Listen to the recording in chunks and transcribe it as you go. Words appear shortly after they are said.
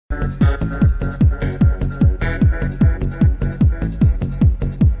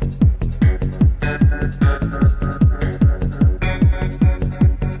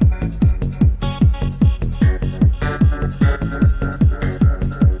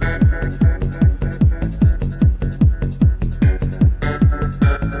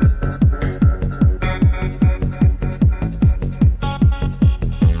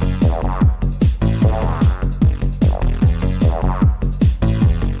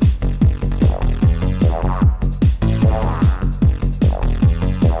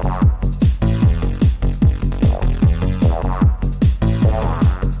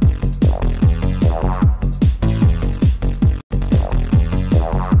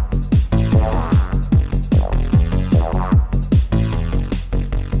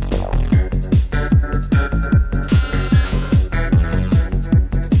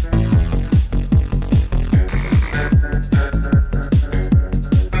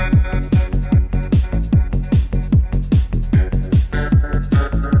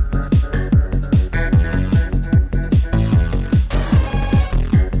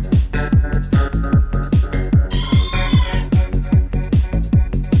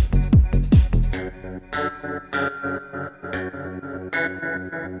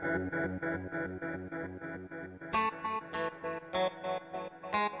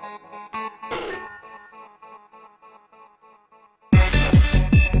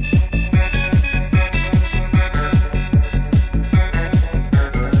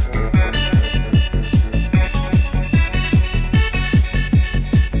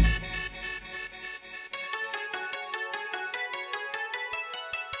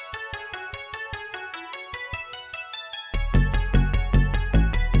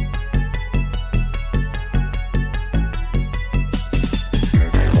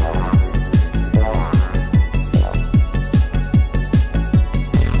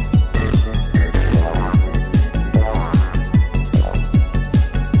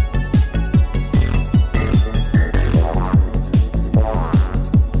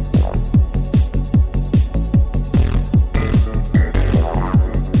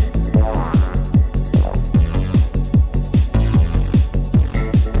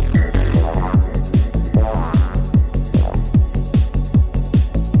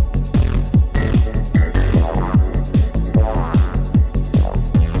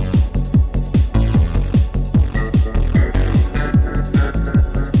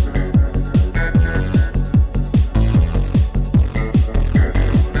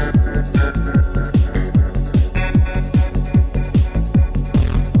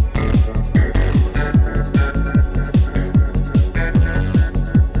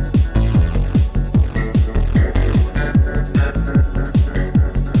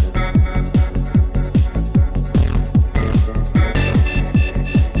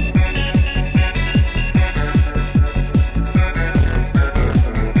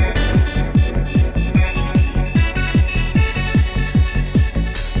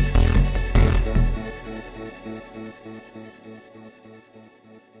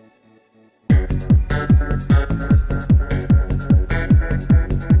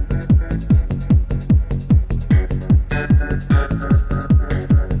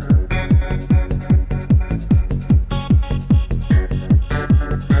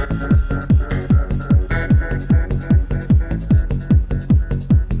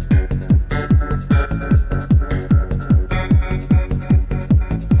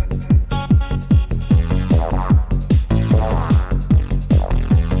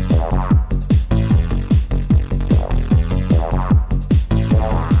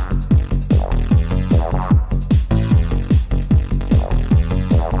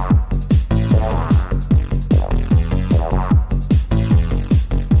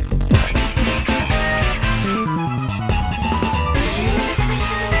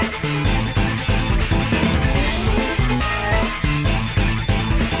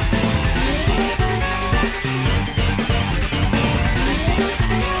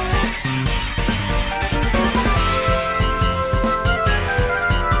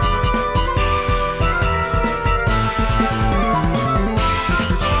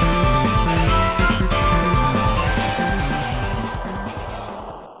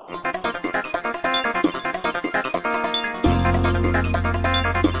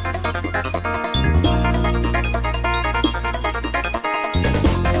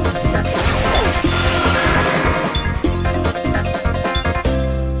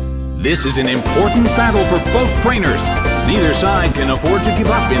This is an important battle for both trainers. Neither side can afford to give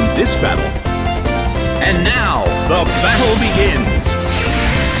up in this battle. And now, the battle begins.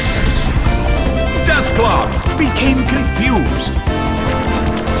 Dusclops became confused.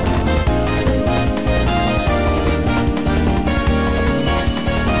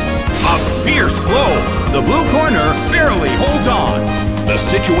 The blue corner barely holds on. The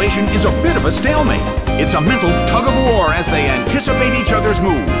situation is a bit of a stalemate. It's a mental tug of war as they anticipate each other's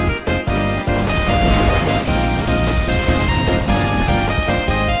move.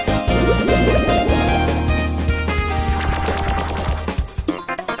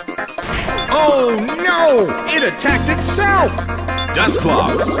 Oh no! It attacked itself!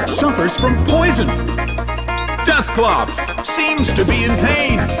 Dusclops suffers from poison. Dusclops seems to be in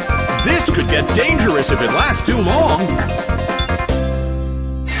pain. This could get dangerous if it lasts too long.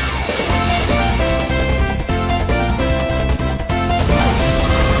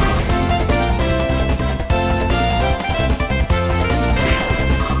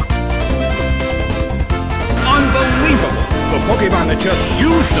 Unbelievable! The Pokemon that just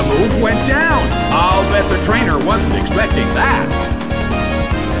used the move went down. I'll bet the trainer wasn't expecting that.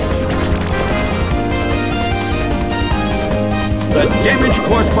 The damage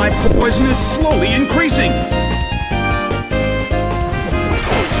caused by poison is slowly increasing.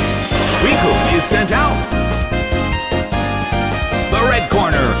 Suicune is sent out. The red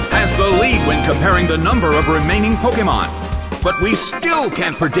corner has the lead when comparing the number of remaining Pokemon. But we still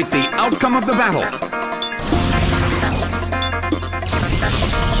can't predict the outcome of the battle.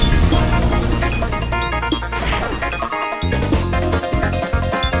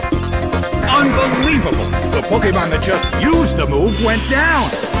 Unbelievable! The Pokemon that just used the move went down!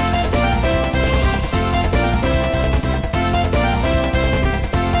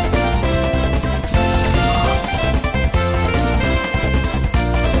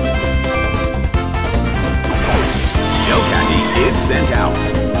 Delcatty is sent out.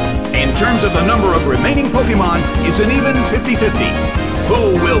 In terms of the number of remaining Pokemon, it's an even 50-50.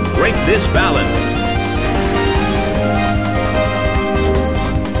 Who will break this balance?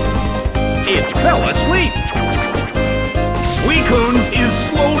 It fell asleep! Suicune is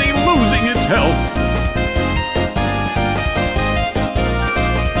slowly losing its health.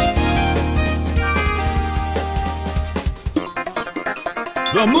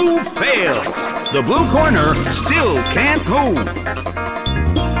 The move fails. The blue corner still can't move.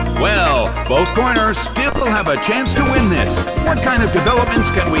 Well, both corners still have a chance to win this. What kind of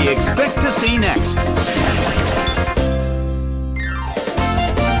developments can we expect to see next?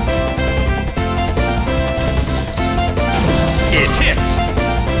 It hits!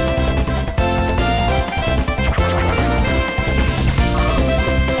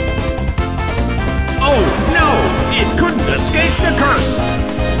 Oh no! It couldn't escape the curse!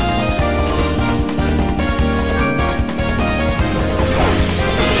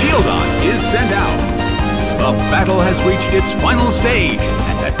 Shieldon is sent out. The battle has reached its final stage,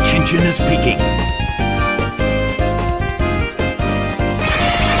 and the tension is peaking.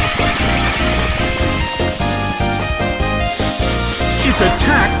 Its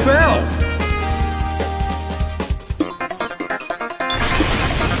attack fell.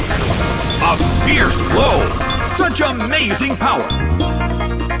 A fierce blow! Such amazing power!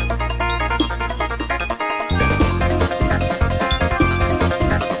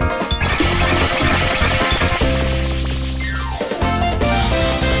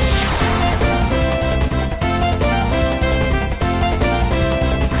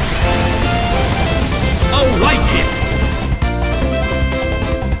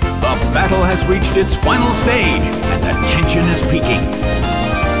 The battle has reached its final stage, and the tension is peaking.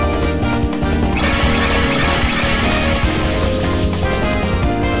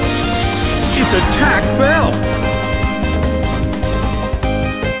 Its attack fell.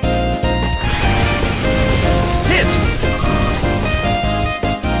 Hit.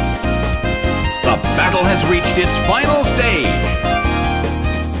 The battle has reached its final stage.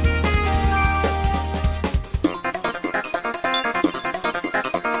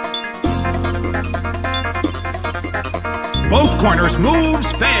 Both corners'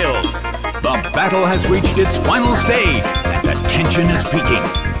 moves failed. The battle has reached its final stage, and the tension is peaking.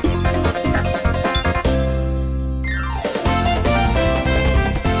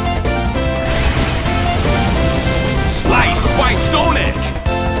 Sliced by Stone Edge.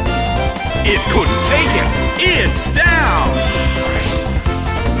 It couldn't take it. It's down.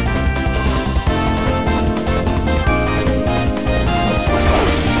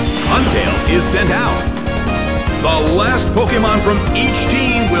 Huntail is sent out. The last Pokemon from each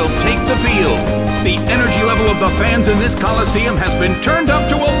team will take the field. The energy level of the fans in this Coliseum has been turned up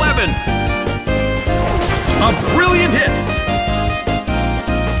to 11. A brilliant hit.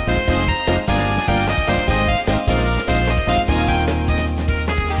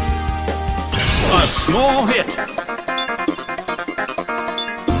 A small hit.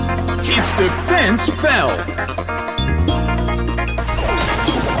 Its defense fell.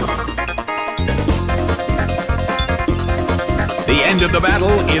 end of the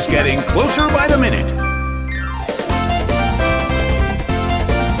battle is getting closer by the minute.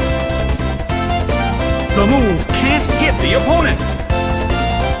 The move can't hit the opponent.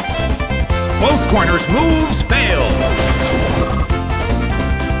 Both corners' moves fail.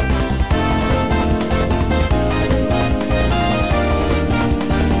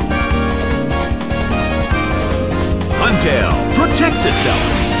 Huntail protects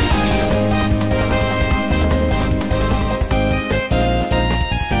itself.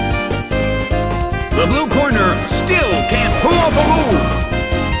 The blue corner still can't pull off a move.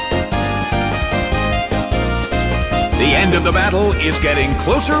 The end of the battle is getting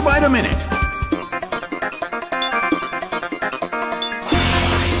closer by the minute.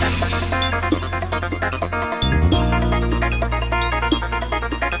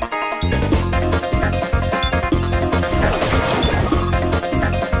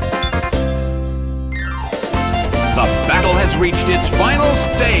 The battle has reached its final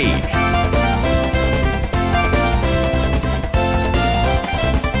stage.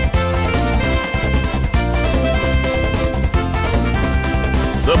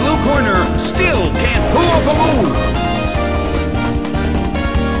 The blue corner still can't pull off a move.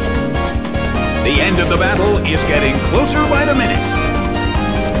 The end of the battle is getting closer by the minute.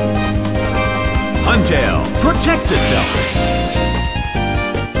 Huntail protects itself.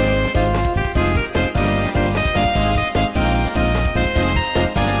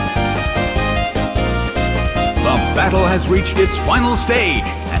 The battle has reached its final stage,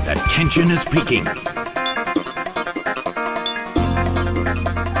 and the tension is peaking.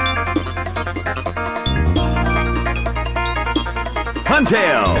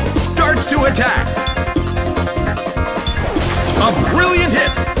 Huntail starts to attack. A brilliant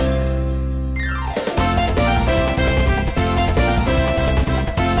hit.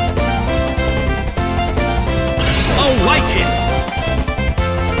 A light hit.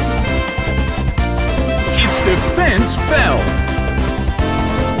 Its defense fell.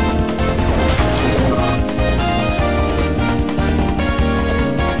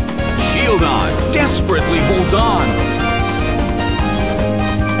 Shieldon desperately holds on.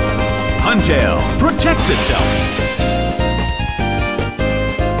 Huntail protects itself.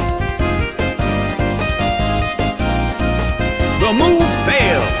 The move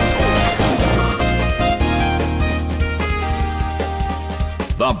fails.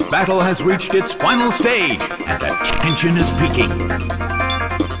 The battle has reached its final stage, and the tension is peaking.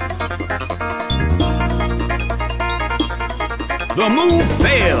 The move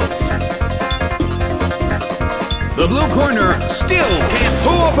fails. The blue corner still can't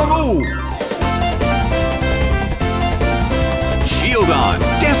pull off a move. Shieldon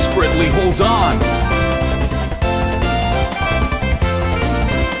desperately holds on.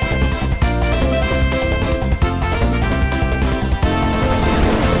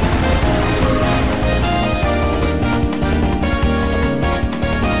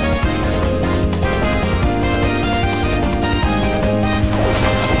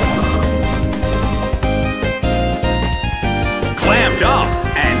 Clamped up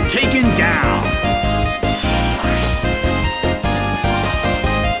and taken down.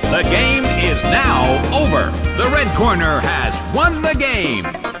 The game is now over. The red corner has won the game.